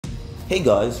Hey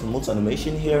guys, Remote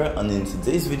Animation here, and in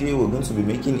today's video we're going to be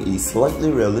making a slightly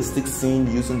realistic scene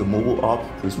using the mobile app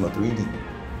Prisma 3D.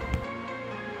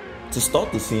 To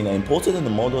start the scene, I imported in the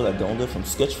model I downloaded from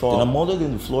Sketchfile. Then I modeled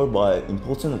in the floor by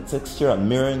importing the texture and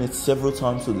mirroring it several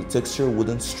times so the texture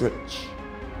wouldn't stretch.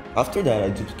 After that,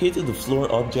 I duplicated the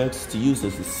floor objects to use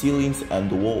as the ceilings and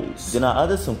the walls. Then I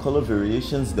added some color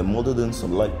variations, then modeled in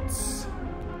some lights.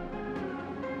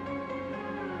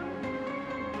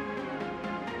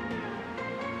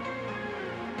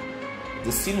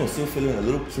 The scene was still feeling a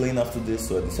little plain after this,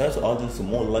 so I decided to add in some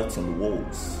more lights on the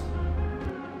walls.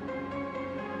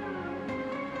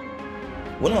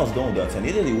 When I was done with that, I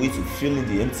needed a way to fill in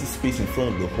the empty space in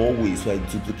front of the hallway, so I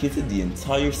duplicated the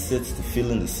entire set to fill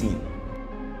in the scene.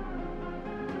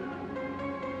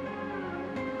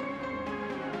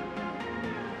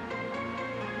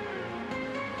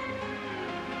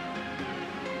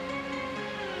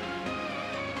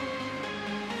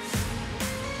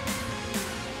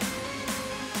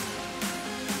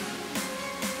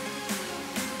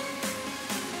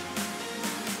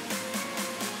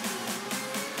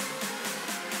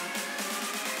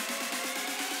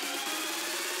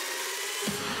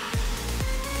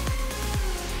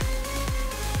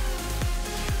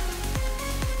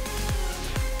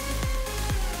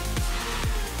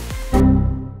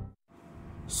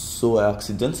 So I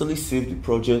accidentally saved the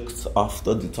project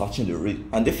after detaching the rig,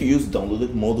 and if you use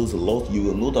downloaded models a lot, you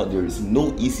will know that there is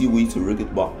no easy way to rig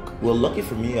it back. Well, lucky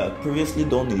for me, I had previously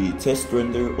done a test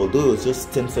render, although it was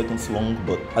just 10 seconds long,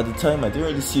 but at the time I didn't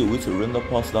really see a way to render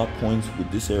past that point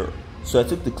with this error. So I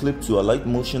took the clip to a light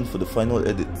motion for the final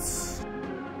edits.